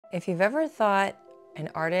If you've ever thought an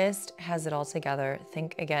artist has it all together,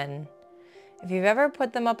 think again. If you've ever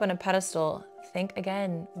put them up on a pedestal, think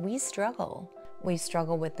again. We struggle. We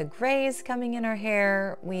struggle with the grays coming in our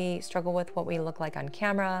hair. We struggle with what we look like on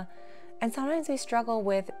camera. And sometimes we struggle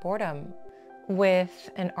with boredom,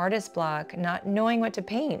 with an artist block, not knowing what to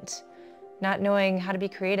paint, not knowing how to be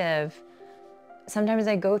creative. Sometimes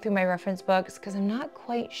I go through my reference books because I'm not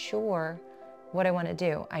quite sure what I want to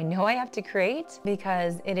do. I know I have to create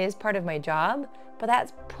because it is part of my job, but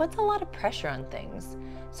that puts a lot of pressure on things.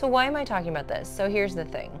 So why am I talking about this? So here's the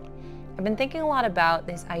thing. I've been thinking a lot about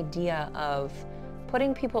this idea of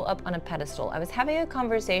putting people up on a pedestal. I was having a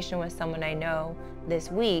conversation with someone I know this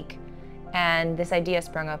week, and this idea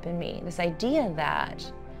sprung up in me. This idea that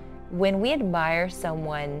when we admire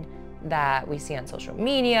someone that we see on social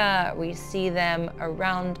media, we see them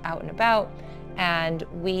around, out and about, and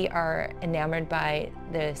we are enamored by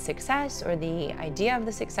the success or the idea of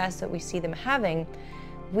the success that we see them having,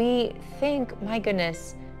 we think, my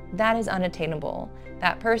goodness, that is unattainable.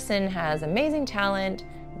 That person has amazing talent,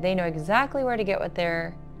 they know exactly where to get what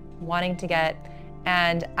they're wanting to get,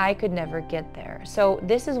 and I could never get there. So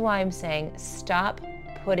this is why I'm saying stop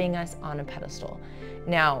putting us on a pedestal.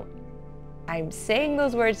 Now, I'm saying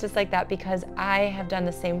those words just like that because I have done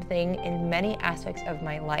the same thing in many aspects of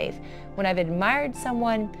my life. When I've admired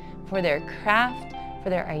someone for their craft, for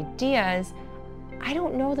their ideas, I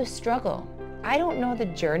don't know the struggle. I don't know the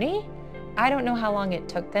journey. I don't know how long it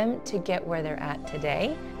took them to get where they're at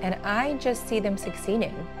today. And I just see them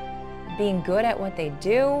succeeding, being good at what they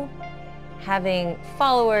do, having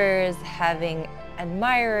followers, having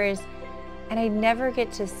admirers, and I never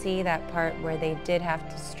get to see that part where they did have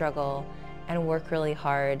to struggle and work really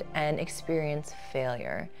hard and experience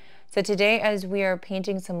failure. So today, as we are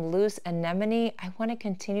painting some loose anemone, I want to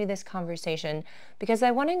continue this conversation because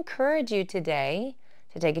I want to encourage you today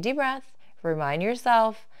to take a deep breath, remind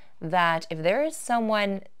yourself that if there is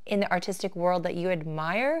someone in the artistic world that you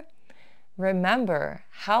admire, remember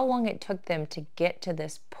how long it took them to get to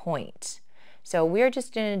this point. So we're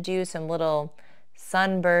just going to do some little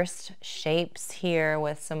sunburst shapes here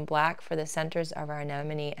with some black for the centers of our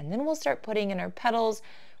anemone, and then we'll start putting in our petals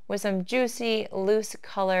with some juicy loose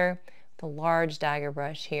color, the large dagger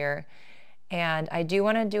brush here. And I do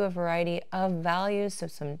want to do a variety of values, so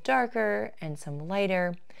some darker and some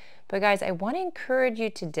lighter. But guys, I want to encourage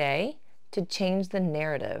you today to change the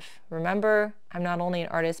narrative. Remember, I'm not only an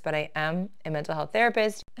artist, but I am a mental health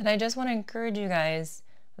therapist, and I just want to encourage you guys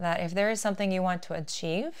that if there is something you want to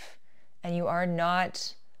achieve and you are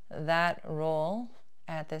not that role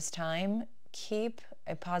at this time, keep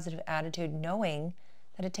a positive attitude knowing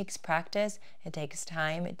that it takes practice, it takes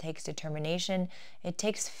time, it takes determination, it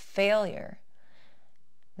takes failure.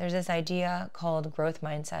 There's this idea called growth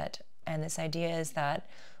mindset, and this idea is that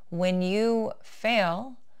when you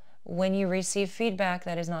fail, when you receive feedback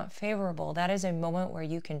that is not favorable, that is a moment where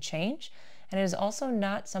you can change, and it is also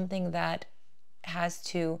not something that has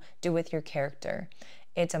to do with your character.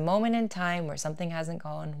 It's a moment in time where something hasn't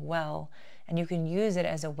gone well, and you can use it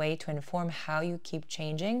as a way to inform how you keep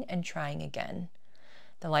changing and trying again.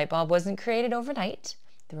 The light bulb wasn't created overnight.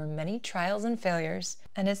 There were many trials and failures,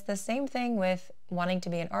 and it's the same thing with wanting to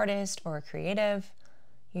be an artist or a creative.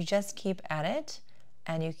 You just keep at it,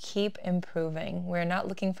 and you keep improving. We're not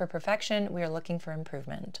looking for perfection, we are looking for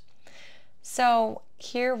improvement. So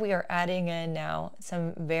here we are adding in now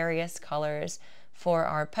some various colors for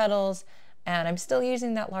our petals, and I'm still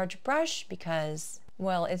using that large brush because,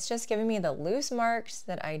 well, it's just giving me the loose marks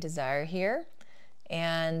that I desire here.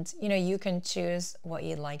 And you know, you can choose what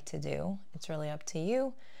you'd like to do. It's really up to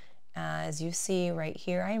you. As you see right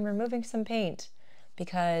here, I am removing some paint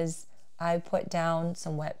because I put down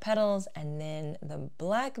some wet petals and then the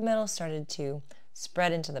black metal started to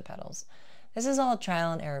spread into the petals. This is all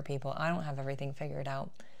trial and error, people. I don't have everything figured out.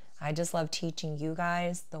 I just love teaching you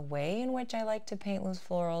guys the way in which I like to paint loose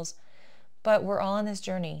florals, but we're all on this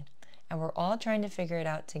journey and we're all trying to figure it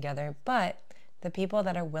out together. But the people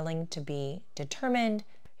that are willing to be determined,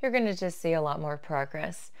 you're going to just see a lot more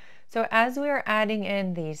progress. So as we are adding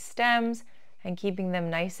in these stems and keeping them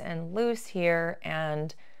nice and loose here,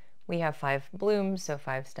 and we have 5 blooms, so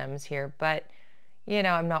 5 stems here, but you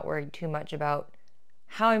know, I'm not worried too much about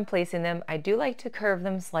how I'm placing them. I do like to curve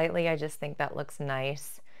them slightly. I just think that looks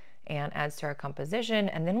nice and adds to our composition.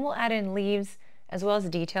 And then we'll add in leaves as well as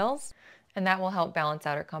details, and that will help balance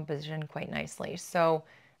out our composition quite nicely. So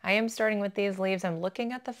I am starting with these leaves. I'm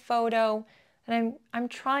looking at the photo and I'm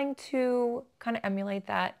trying to kind of emulate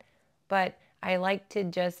that, but I like to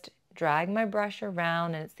just drag my brush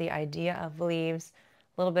around, and it's the idea of leaves,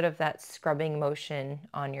 a little bit of that scrubbing motion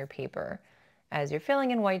on your paper. as you're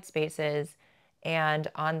filling in white spaces. And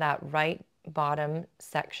on that right bottom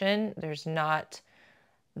section, there's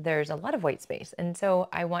a lot of white space. And so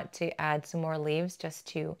I want to add some more leaves just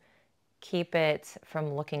to keep it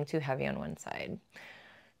from looking too heavy on one side.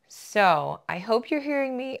 So I hope you're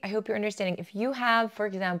hearing me. I hope you're understanding. If you have, for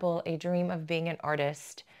example, a dream of being an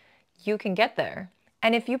artist, you can get there.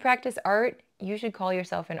 And if you practice art, you should call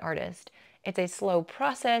yourself an artist. It's a slow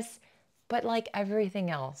process, but like everything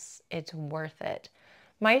else, it's worth it.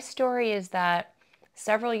 My story is that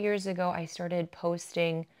several years ago, I started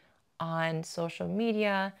posting on social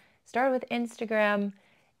media, started with Instagram,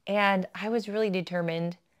 and I was really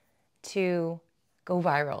determined to go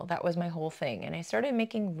viral. That was my whole thing. And I started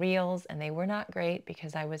making reels, and they were not great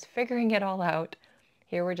because I was figuring it all out.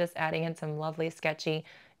 Here we're just adding in some lovely, sketchy,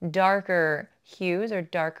 darker hues or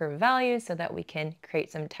darker values so that we can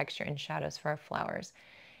create some texture and shadows for our flowers.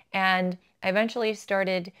 And I eventually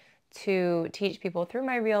started to teach people through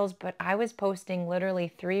my reels, but I was posting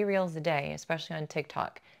literally 3 reels a day, especially on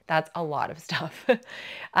TikTok. That's a lot of stuff.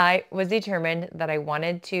 I was determined that I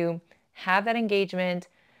wanted to have that engagement,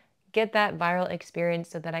 get that viral experience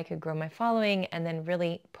so that I could grow my following and then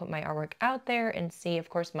really put my artwork out there and see. Of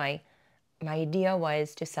course, my idea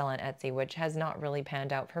was to sell on Etsy, which has not really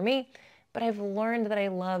panned out for me, but I've learned that I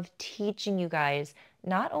love teaching you guys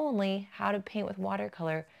not only how to paint with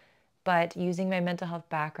watercolor, but using my mental health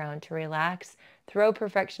background to relax, throw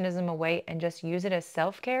perfectionism away, and just use it as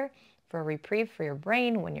self-care for a reprieve for your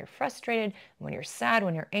brain when you're frustrated, when you're sad,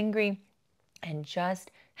 when you're angry, and just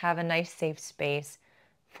have a nice safe space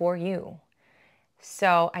for you.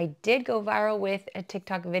 So I did go viral with a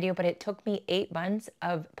TikTok video, but it took me 8 months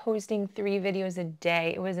of posting 3 videos a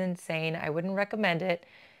day. It was insane. I wouldn't recommend it.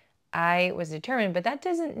 I was determined, but that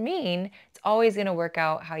doesn't mean it's always going to work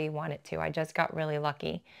out how you want it to. I just got really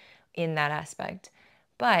lucky in that aspect.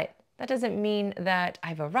 But that doesn't mean that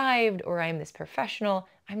I've arrived or I'm this professional.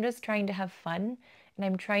 I'm just trying to have fun, and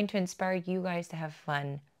I'm trying to inspire you guys to have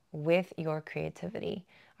fun with your creativity.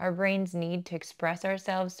 Our brains need to express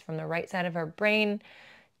ourselves from the right side of our brain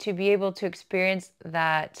to be able to experience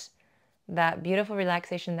that beautiful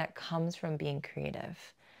relaxation that comes from being creative.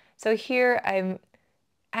 So here I'm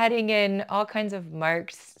adding in all kinds of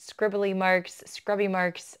marks, scribbly marks, scrubby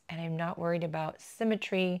marks, and I'm not worried about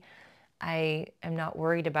symmetry. I am not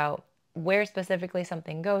worried about where specifically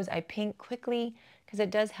something goes. I paint quickly because it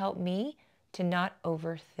does help me to not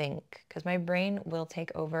overthink, because my brain will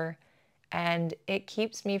take over and it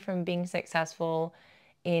keeps me from being successful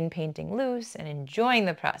in painting loose and enjoying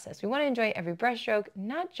the process. We want to enjoy every brushstroke,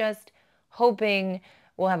 not just hoping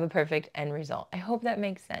we'll have a perfect end result. I hope that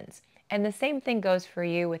makes sense. And the same thing goes for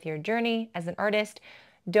you with your journey as an artist.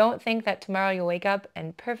 Don't think that tomorrow you'll wake up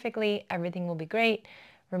and perfectly everything will be great.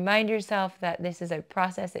 Remind yourself that this is a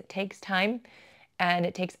process. It takes time and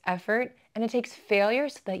it takes effort and it takes failure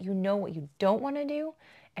so that you know what you don't want to do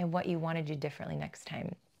and what you want to do differently next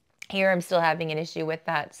time. Here I'm still having an issue with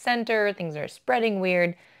that center. Things are spreading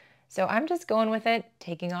weird. So I'm just going with it,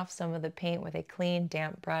 taking off some of the paint with a clean,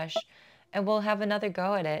 damp brush, and we'll have another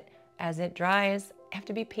go at it. As it dries, I have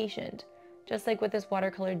to be patient. Just like with this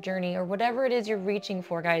watercolor journey or whatever it is you're reaching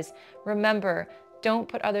for, guys, remember, don't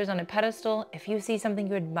put others on a pedestal. If you see something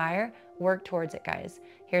you admire, work towards it, guys.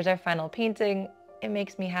 Here's our final painting. It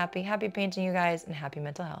makes me happy. Happy painting, you guys, and happy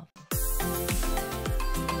mental health.